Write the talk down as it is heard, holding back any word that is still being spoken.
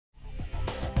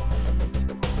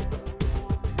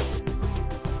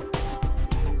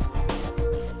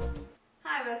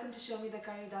welcome to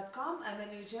ShowMeTheCurry.com. I'm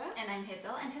Anuja. And I'm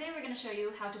Hital, and today we're going to show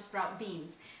you how to sprout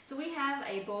beans. So we have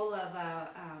a bowl of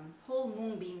whole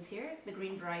mung beans here, the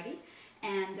green variety.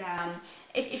 And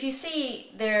if you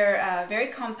see, they're very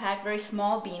compact, very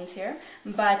small beans here,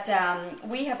 but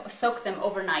we have soaked them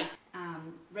overnight.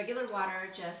 Regular water,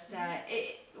 just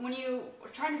when you are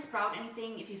trying to sprout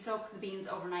anything, if you soak the beans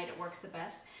overnight, it works the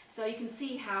best. So you can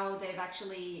see how they've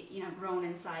actually, grown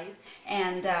in size.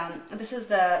 And this is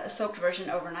the soaked version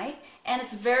overnight, and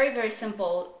it's very, very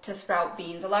simple to sprout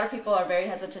beans. A lot of people are very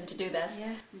hesitant to do this.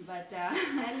 Yes, but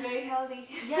and very healthy.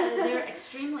 Yeah, they're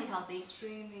extremely healthy.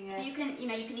 Extremely, yes. You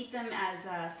can eat them as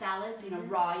salads,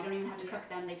 raw. You don't even have to cook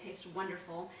them. They taste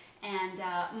wonderful. And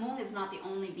mung is not the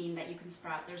only bean that you can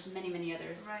sprout. There's many, many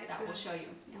others that we'll show you.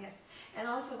 Yeah. Yes. And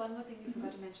also one more thing you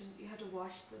forgot to mention, you have to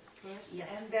wash this first yes.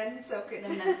 and then soak it.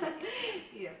 And then soak it. Yes.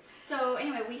 Yeah. So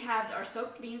anyway, we have our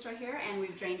soaked beans right here, and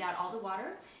we've drained out all the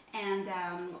water. And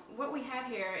what we have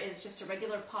here is just a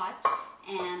regular pot,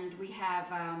 and we have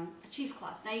a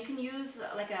cheesecloth. Now you can use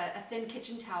like a thin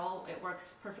kitchen towel, it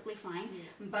works perfectly fine,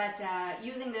 but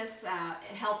using this,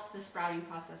 it helps the sprouting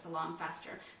process along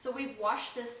faster. So we've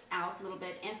washed this out a little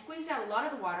bit and squeezed out a lot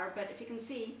of the water, but if you can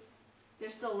see,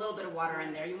 there's still a little bit of water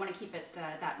in there. You want to keep it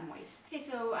that moist. Okay,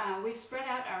 so we've spread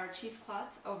out our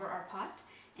cheesecloth over our pot,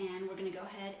 and we're going to go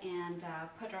ahead and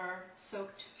put our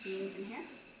soaked beans in here.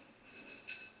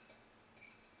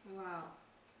 Wow.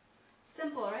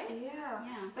 Simple, right? Yeah.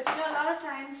 But a lot of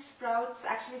times sprouts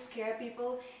actually scare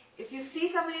people. If you see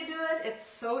somebody do it, it's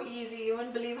so easy. You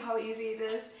won't believe how easy it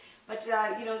is. But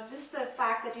just the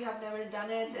fact that you have never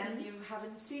done it and you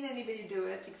haven't seen anybody do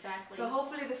it. Exactly. So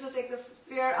hopefully this will take the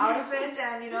fear out of it,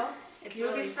 and you'll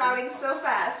really be sprouting simple. so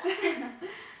fast.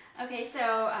 Okay,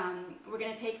 so we're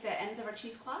going to take the ends of our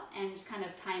cheesecloth and just kind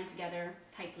of tie them together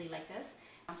tightly like this.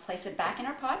 Place it back in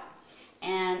our pot.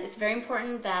 And it's very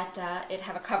important that it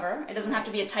have a cover. It doesn't have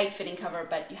to be a tight-fitting cover,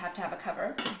 but you have to have a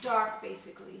cover. Dark,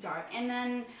 basically. Dark. And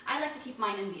then I like to keep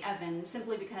mine in the oven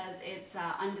simply because it's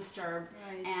undisturbed,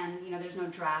 and there's no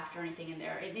draft or anything in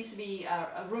there. It needs to be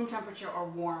a room temperature or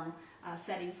warm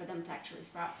setting for them to actually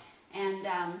sprout. And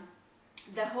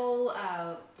the whole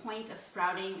point of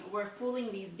sprouting, we're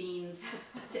fooling these beans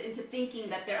into thinking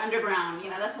that they're underground.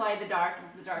 That's why the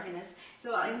darkness.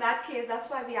 So in that case, that's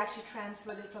why we actually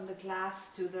transferred it from the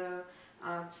glass to the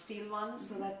steel one,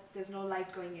 so that there's no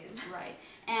light going in. Right.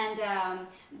 And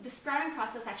the sprouting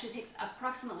process actually takes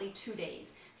approximately 2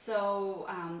 days. So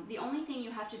the only thing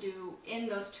you have to do in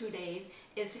those 2 days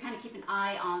is to kind of keep an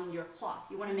eye on your cloth.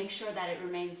 You want to make sure that it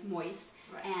remains moist.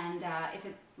 Right. And if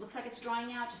it looks like it's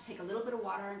drying out, just take a little bit of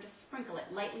water and just sprinkle it,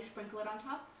 lightly sprinkle it on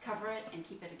top, cover it, and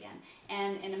keep it again.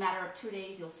 And in a matter of 2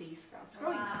 days, you'll see sprouts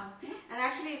growing. Wow. Yeah. And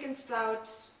actually you can sprout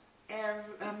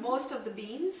most of the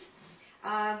beans.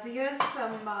 Here's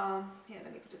some, here,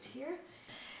 let me put it here.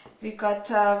 We've got,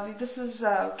 this is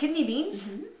kidney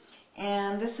beans,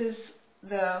 and this is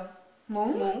the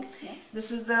mung. Yes.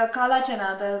 This is the kala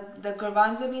chana, the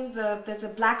garbanzo beans, there's a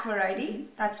black variety,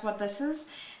 that's what this is.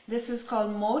 This is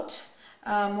called moat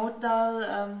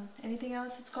dal, anything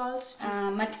else it's called?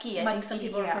 Matki, I think some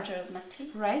people refer to it as matki.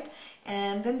 Right,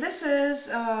 and then this is,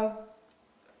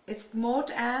 it's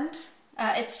moat and...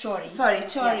 it's chori. Sorry,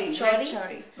 chori.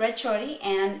 Yeah, red chori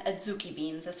and adzuki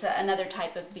beans. It's another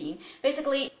type of bean.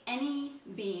 Basically, any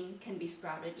bean can be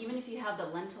sprouted. Even if you have the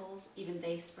lentils, even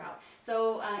they sprout.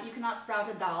 So you cannot sprout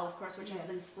a dal, of course, which has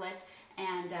been split.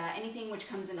 And anything which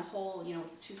comes in a hole,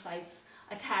 with the two sides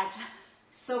attached,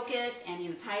 soak it and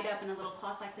tie it up in a little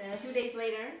cloth like this. 2 days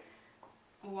later,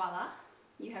 voila,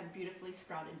 you have beautifully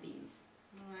sprouted beans.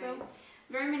 Right. So,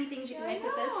 very many things you can make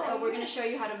with this. We're going to show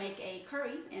you how to make a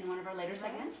curry in one of our later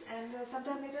segments. And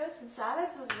sometime later some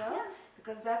salads as well,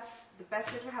 because that's the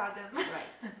best way to have them. Right.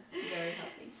 Very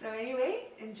healthy. So anyway,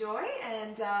 enjoy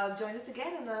and join us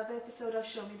again in another episode of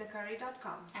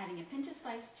ShowMeTheCurry.com. Adding a pinch of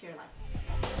spice to your life.